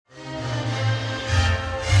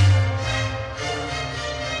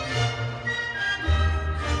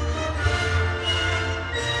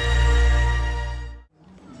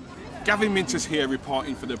Gavin Minter's here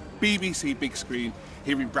reporting for the BBC Big Screen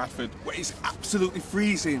here in Bradford, where it's absolutely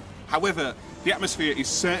freezing. However, the atmosphere is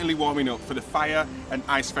certainly warming up for the Fire and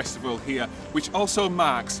Ice Festival here, which also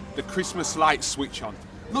marks the Christmas lights switch on.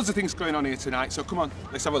 Loads of things going on here tonight, so come on,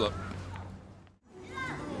 let's have a look.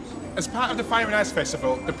 As part of the Fire and Ice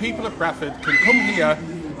Festival, the people of Bradford can come here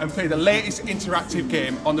and play the latest interactive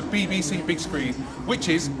game on the BBC Big Screen, which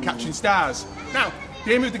is Catching Stars. Now,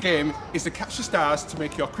 the aim of the game is to catch the stars to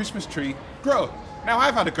make your Christmas tree grow. Now,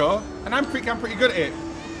 I've had a go, and I'm pretty good at it.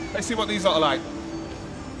 Let's see what these lot are like.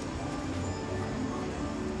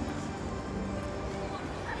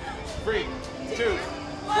 Three, two,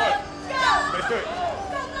 one. Let's do it.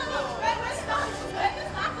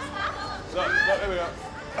 Look, there we go.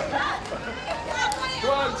 Come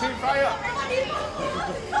on, Team Fire.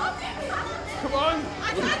 Come on.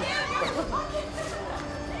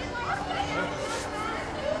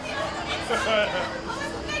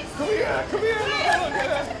 Come here. Look at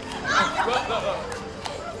her. Look.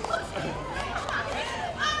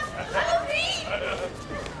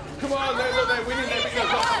 Come on, look, they're winning. There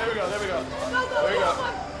we go.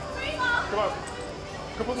 Come on.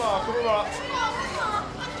 Couple more. Come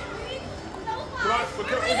on,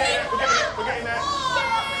 we're getting there.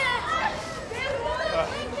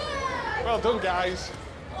 Well done, guys.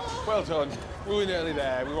 Well done. We were nearly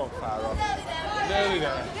there. We weren't far off. Nearly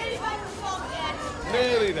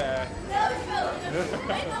there.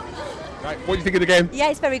 Right, what do you think of the game? Yeah,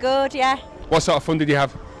 it's very good, yeah. What sort of fun did you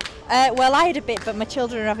have? Well, I had a bit, but my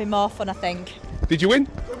children are having more fun, I think. Did you win?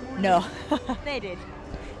 No. They did.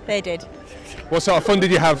 What sort of fun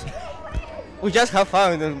did you have? We just have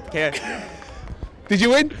fun, we don't care. Did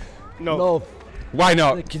you win? No. Why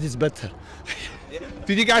not? The kid is better.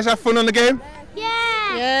 Did you guys have fun on the game?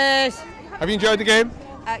 Yeah. Yes. Have you enjoyed the game?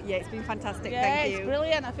 Yeah, it's been fantastic, Yeah, thank you. it's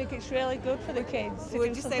brilliant. I think it's really good for the kids.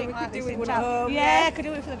 Would you say we could do it at home? Yeah, could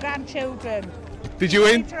do it for the grandchildren. Did you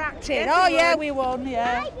win? Interacting. Oh yeah, we won.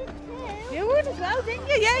 Yeah. You won as well, didn't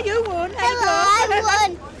you? Yeah, you won. I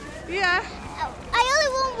won. Yeah. I only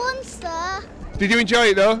won once though. Did you enjoy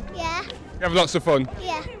it though? Yeah. You have lots of fun?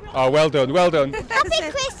 Yeah. Oh, well done. Happy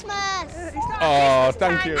Christmas. Oh,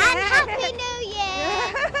 thank you. And Happy New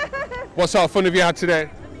Year. What sort of fun have you had today?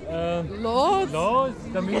 Loads.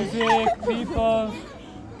 The music, people,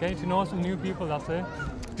 getting to know some new people, that's it.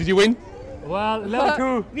 Did you win? Well,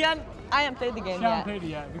 level 2. I haven't played the game We haven't played it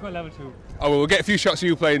yet, we got level 2. Oh, well, we'll get a few shots of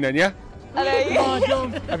you playing then, yeah? Come on,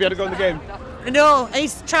 jump. Have you had a go in the game? No,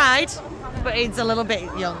 he's tried, but he's a little bit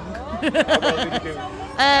young. How well did you do?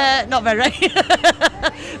 Not very.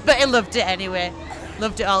 But he loved it anyway.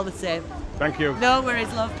 Loved it all the same. Thank you. No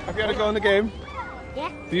worries, love. Have you had a go in the game?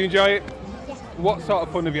 Yeah. Do you enjoy it? Yeah. What sort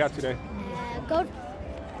of fun have you had today? Good.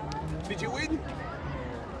 Did you win?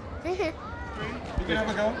 You can have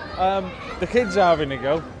a go. The kids are having a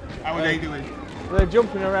go. How are they doing? They're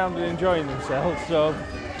jumping around and enjoying themselves, so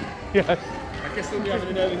yeah. I guess they'll be having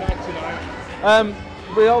an early night tonight.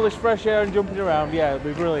 With all this fresh air and jumping around, yeah, it'll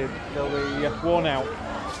be brilliant. They'll be worn out.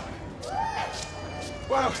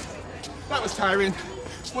 Wow, that was tiring.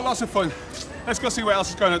 Well, lots of fun. Let's go see what else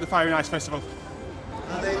is going on at the Fire and Ice Festival.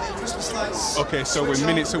 Okay, so we're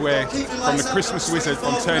minutes away from the Christmas Wizard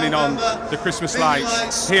from turning on the Christmas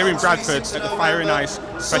lights here in Bradford at the Fire and Ice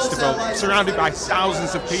Festival, surrounded by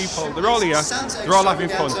thousands of people. They're all here, they're all having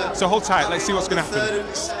fun. So hold tight, let's see what's going to happen. All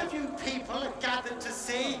of you people are gathered to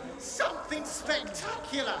see something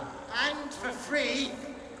spectacular and for free.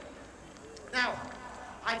 Now,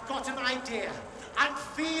 I've got an idea. I'm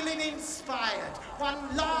feeling inspired.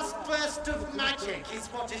 One last burst of magic is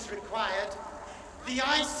what is required. The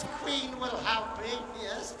Ice Queen will help me,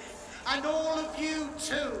 yes, and all of you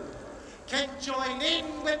too can join in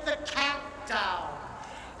with the countdown,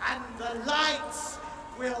 and the lights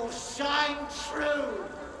will shine true.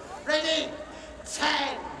 Ready?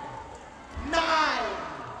 10, 9,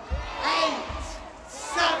 8,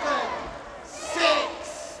 7,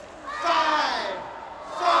 6, 5,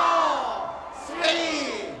 4, 3,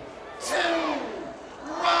 2,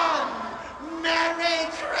 1. Merry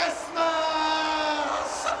Christmas!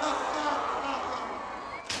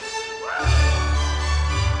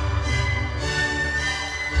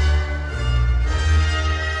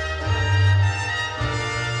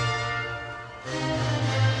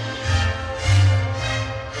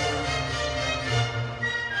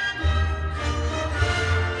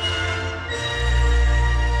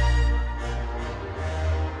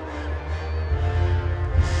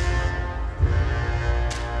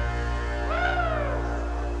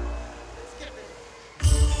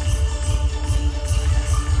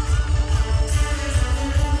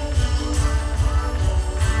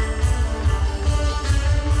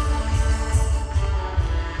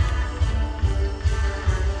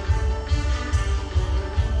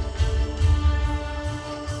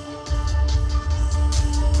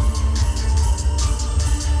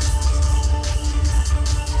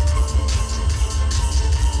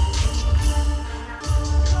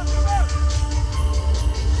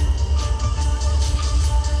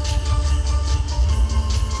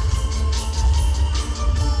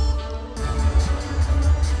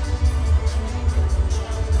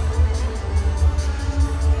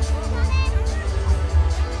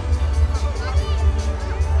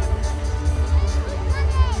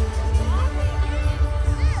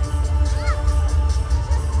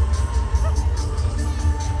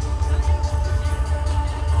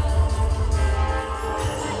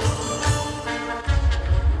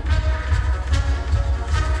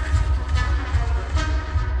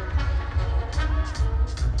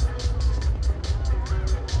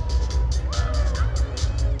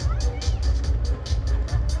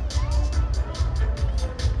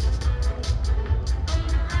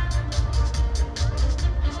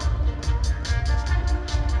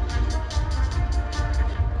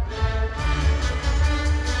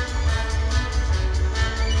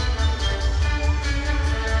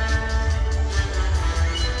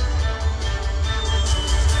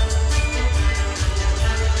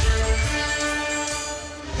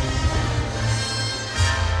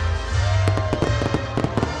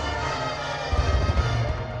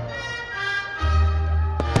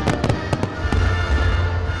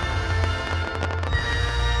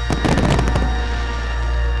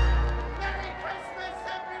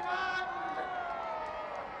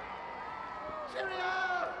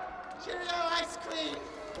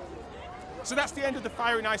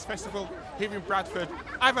 Fire and Ice Festival here in Bradford.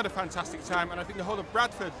 I've had a fantastic time, and I think the whole of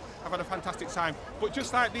Bradford have had a fantastic time. But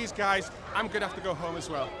just like these guys, I'm going to have to go home as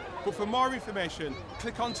well. But for more information,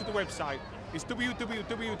 click onto the website. It's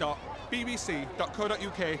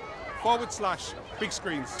www.bbc.co.uk/big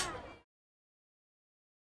screens.